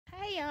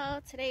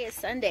y'all, today is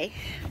Sunday,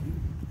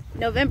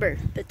 November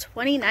the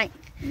 29th.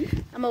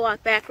 I'm gonna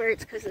walk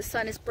backwards because the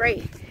sun is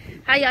bright.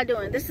 How y'all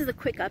doing? This is a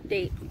quick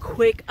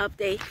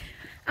update.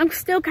 I'm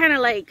still kind of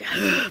like,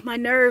 my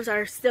nerves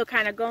are still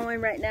kind of going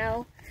right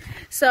now.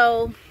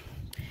 So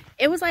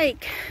it was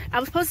like, I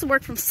was supposed to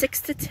work from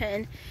 6 to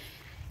 10.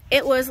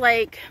 It was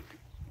like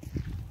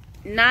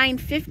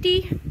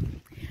 9:50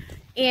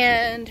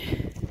 and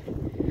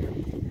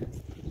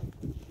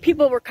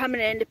people were coming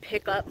in to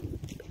pick up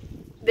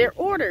their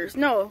orders.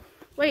 No,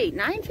 wait,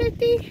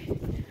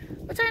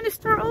 9:50? What time does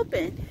the store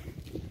open?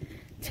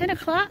 10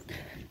 o'clock?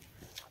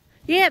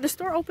 Yeah, the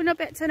store opened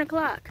up at 10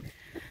 o'clock.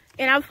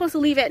 And I was supposed to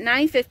leave at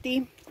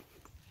 9:50.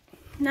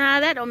 Nah,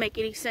 that don't make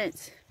any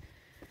sense.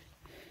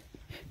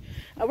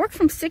 I worked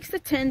from 6 to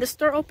 10. The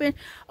store opened.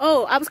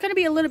 Oh, I was going to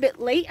be a little bit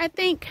late, I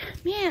think.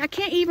 Man, I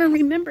can't even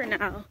remember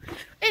now.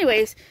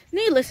 Anyways,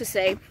 needless to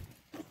say,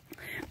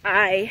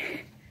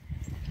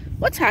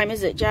 what time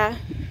is it, Ja?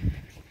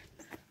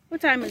 What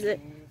time is it?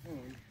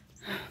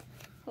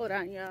 Hold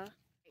on, y'all.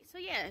 So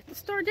yeah, the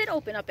store did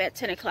open up at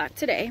 10 o'clock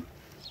today.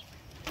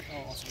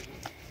 Oh, also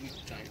the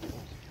giant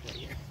hole right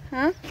here.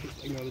 Huh?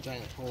 Ignore the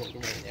giant hole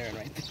right there and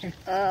right there.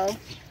 Oh.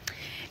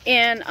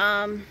 And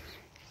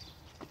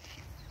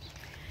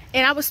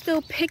I was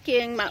still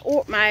picking my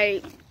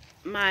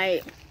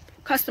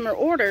customer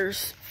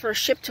orders for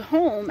ship to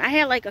home. I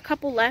had like a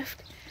couple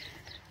left.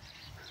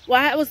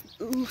 Well, I was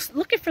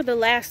looking for the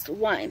last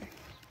one,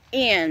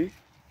 and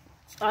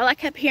all I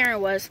kept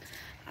hearing was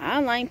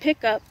online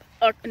pickup,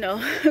 or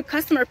no,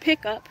 customer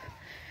pickup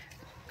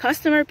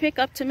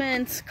to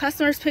men's,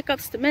 customers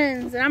pickups to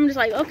men's, and I'm just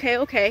like,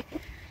 okay,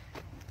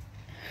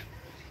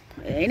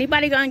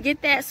 anybody gonna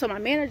get that? So my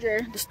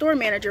manager, the store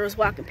manager, was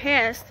walking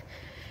past,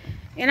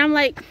 and I'm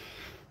like,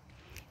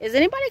 is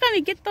anybody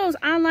gonna get those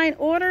online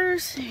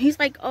orders? He's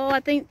like, oh, I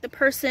think the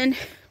person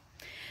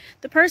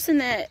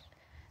that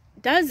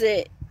does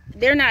it,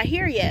 they're not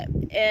here yet,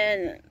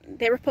 and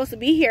they were supposed to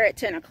be here at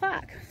 10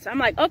 o'clock. So I'm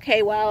like,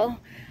 okay, well,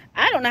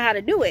 I don't know how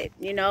to do it,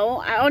 you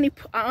know. I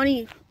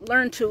only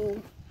learned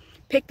to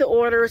pick the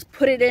orders,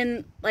 put it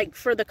in, like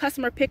for the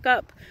customer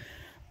pickup,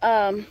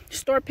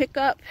 store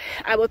pickup,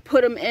 I would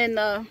put them in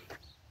the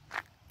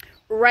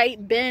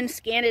right bin,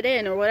 scan it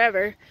in or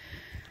whatever.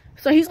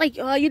 So he's like,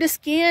 oh, you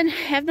just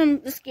have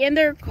them scan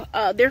their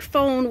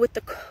phone with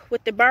the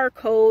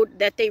barcode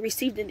that they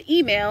received in the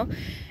email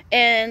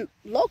and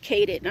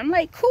locate it. And I'm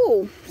like,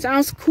 cool,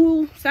 sounds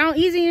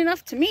easy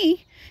enough to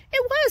me.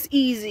 It was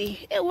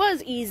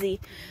easy.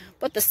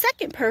 But the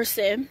second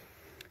person,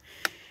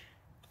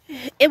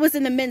 it was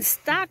in the men's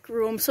stock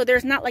room, so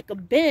there's not like a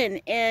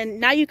bin, and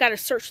now you got to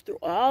search through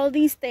all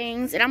these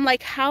things, and I'm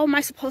like, how am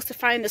I supposed to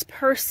find this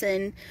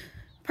person's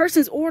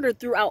order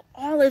throughout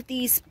all of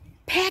these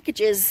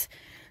packages?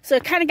 So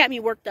it kind of got me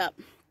worked up.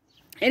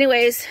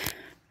 Anyways,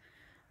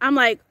 I'm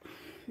like,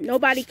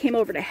 nobody came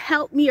over to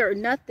help me or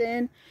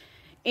nothing,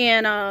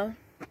 and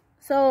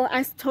so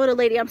I told the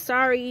lady, I'm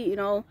sorry, you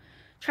know,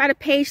 try to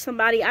page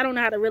somebody. I don't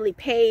know how to really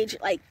page.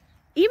 Like,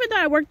 even though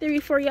I worked there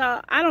before,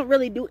 y'all, I don't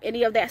really do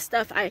any of that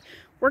stuff. I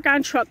work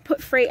on truck,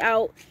 put freight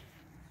out.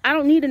 I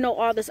don't need to know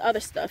all this other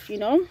stuff, you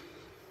know.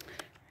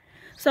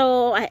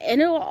 So I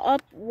ended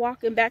up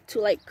walking back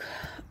to like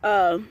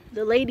the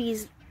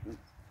ladies'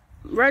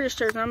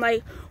 registers, and I'm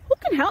like, who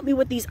can help me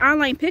with these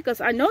online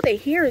pickups? I know they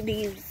hear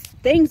these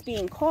things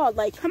being called.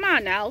 Like, come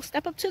on now,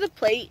 step up to the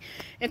plate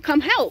and come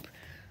help.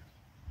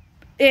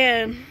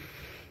 And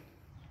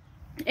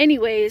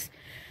anyways,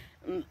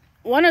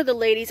 one of the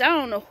ladies, I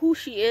don't know who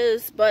she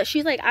is, but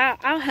she's like,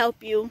 I'll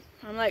help you.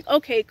 I'm like,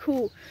 okay,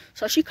 cool.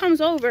 So she comes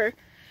over,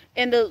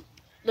 and the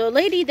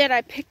lady that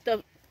I picked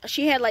up,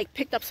 she had like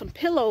picked up some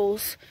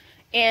pillows,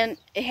 and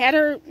it had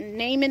her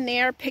name in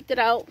there, picked it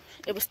out.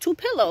 It was 2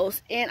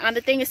 pillows, and on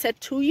the thing it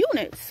said 2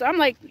 units. So I'm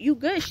like, you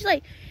good? She's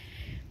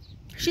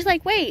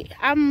like, wait,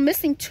 I'm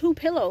missing 2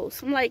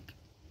 pillows. I'm like,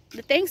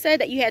 the thing said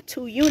that you had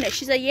 2 units.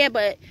 She said, yeah,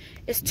 but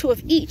it's 2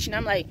 of each. And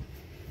I'm like,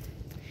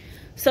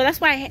 so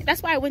that's why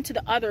I went to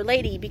the other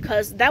lady,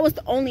 because that was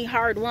the only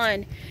hard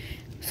one.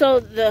 So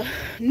the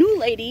new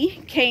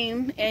lady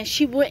came, and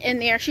she went in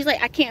there. She's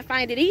like, I can't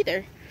find it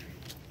either.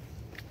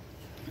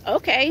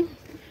 Okay,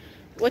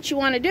 what you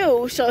want to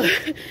do? So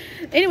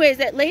anyways,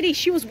 that lady,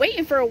 she was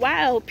waiting for a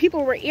while.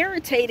 People were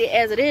irritated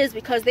as it is,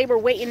 because they were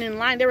waiting in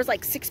line. There was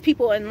like 6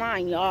 people in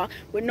line, y'all,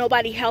 with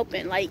nobody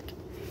helping. Like,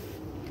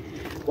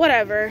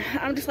 whatever.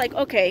 I'm just like,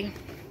 okay,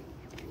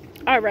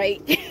 all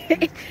right.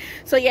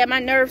 So yeah, my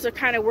nerves are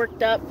kind of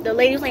worked up. The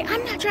lady was like,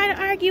 I'm not trying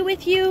to argue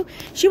with you.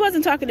 She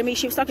wasn't talking to me.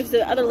 She was talking to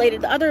the other lady.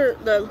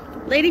 The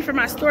lady from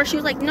my store, she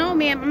was like, no,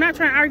 ma'am, I'm not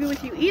trying to argue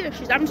with you either.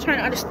 She's, I'm just trying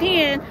to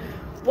understand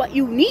what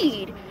you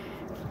need.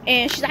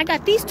 And she's like, I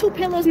got these 2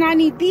 pillows, and I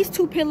need these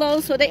 2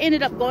 pillows. So they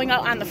ended up going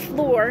out on the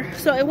floor.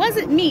 So it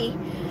wasn't me.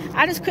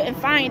 I just couldn't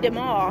find them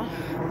all.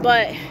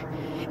 But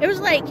it was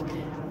like,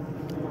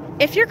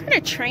 if you're going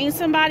to train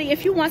somebody,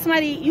 if you want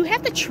somebody, you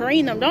have to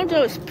train them. Don't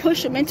just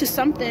push them into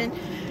something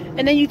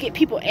and then you get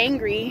people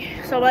angry.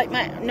 So like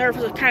my nerves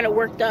was kind of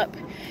worked up,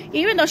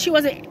 even though she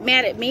wasn't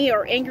mad at me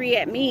or angry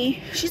at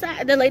me. She's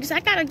like, the lady said, I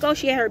gotta go.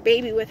 She had her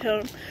baby with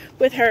her,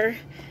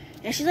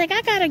 and she's like,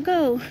 I gotta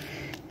go.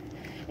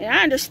 And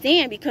I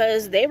understand,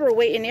 because they were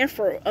waiting there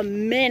for a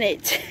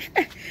minute.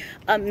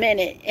 A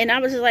minute. And I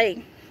was just like,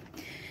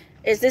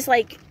 is this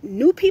like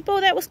new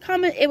people that was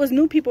coming? It was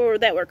new people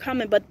that were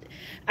coming, but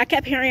I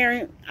kept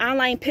hearing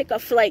online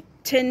pickup for like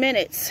 10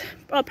 minutes,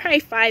 or probably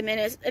 5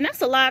 minutes. And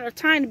that's a lot of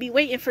time to be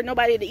waiting for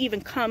nobody to even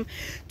come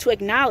to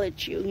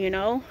acknowledge you, you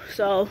know?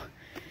 So,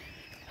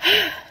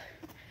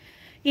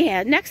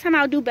 yeah, next time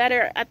I'll do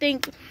better. I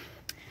think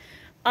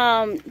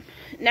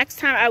next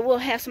time I will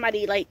have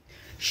somebody like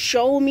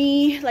show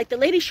me, like the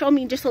lady showed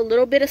me just a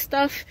little bit of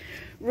stuff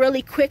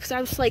really quick. So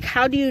I was like,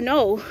 how do you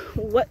know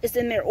what is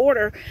in their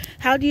order?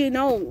 How do you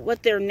know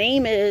what their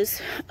name is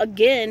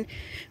again?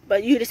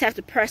 But you just have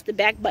to press the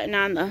back button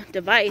on the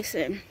device.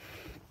 And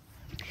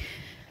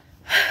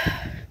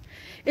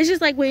it's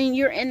just like when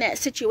you're in that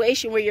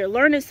situation where you're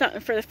learning something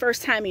for the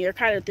first time and you're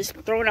kind of just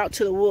thrown out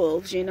to the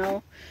wolves, you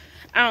know?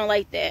 I don't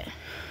like that.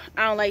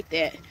 I don't like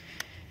that.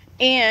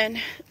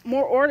 And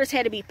more orders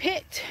had to be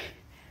picked.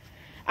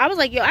 I was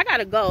like, yo, I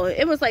gotta go.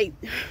 It was like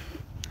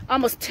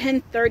almost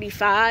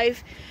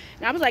 10:35,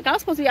 and I was like, I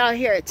was supposed to be out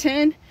here at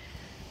 10.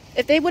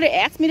 If they would have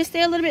asked me to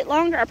stay a little bit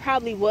longer, I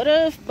probably would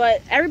have.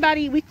 But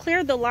everybody, we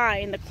cleared the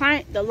line.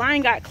 The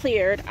line got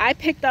cleared. I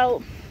picked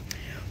out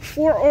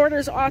 4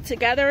 orders all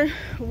together.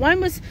 One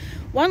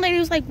lady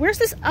was like, where's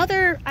this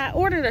other? I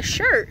ordered a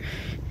shirt,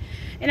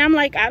 and I'm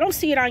like, I don't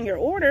see it on your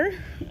order.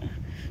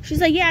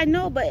 She's like, yeah, I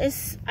know, but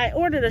I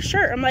ordered a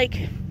shirt. I'm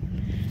like,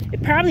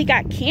 it probably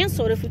got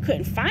canceled if we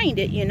couldn't find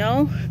it, you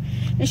know?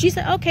 And she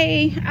said,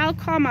 okay, I'll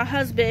call my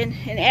husband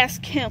and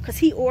ask him, because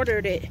he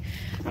ordered it.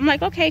 I'm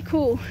like, okay,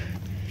 cool.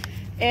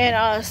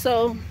 And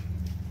so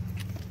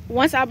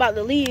once I was about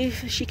to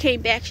leave, she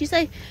came back. She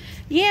said,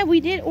 yeah,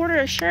 we did order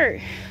a shirt.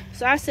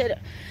 So I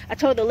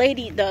told the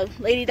lady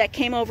that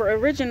came over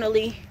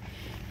originally,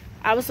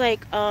 I was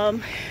like,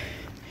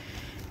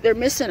 they're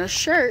missing a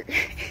shirt.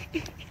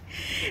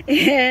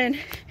 And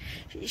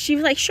she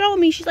was like, show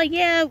me. She's like,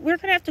 yeah, we're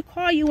gonna have to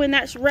call you when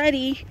that's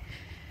ready.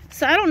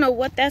 So I don't know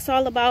what that's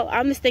all about.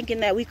 I'm just thinking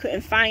that we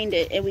couldn't find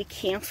it and we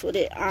canceled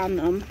it on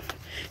them.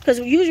 Because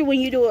usually when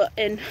you do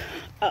an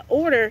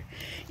order,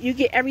 you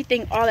get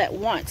everything all at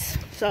once.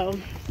 So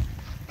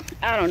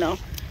I don't know.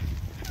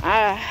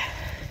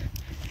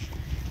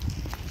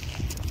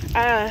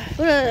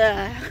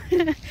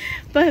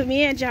 But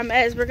me and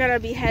Jamez, we're gonna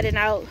be heading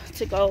out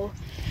to go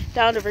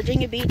down to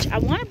Virginia Beach. I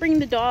want to bring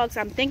the dogs.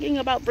 I'm thinking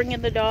about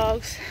bringing the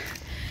dogs.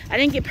 I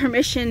didn't get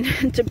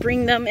permission to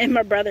bring them in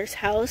my brother's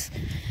house,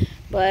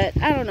 but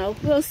I don't know.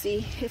 We'll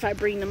see if I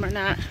bring them or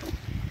not.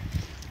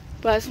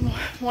 But I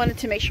just wanted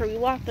to make sure we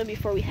walk them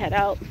before we head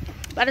out.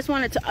 But I just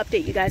wanted to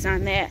update you guys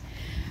on that.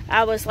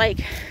 I was like,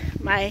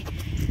 my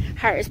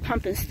heart is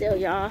pumping still,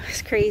 y'all.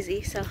 It's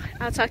crazy. So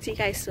I'll talk to you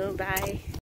guys soon. Bye.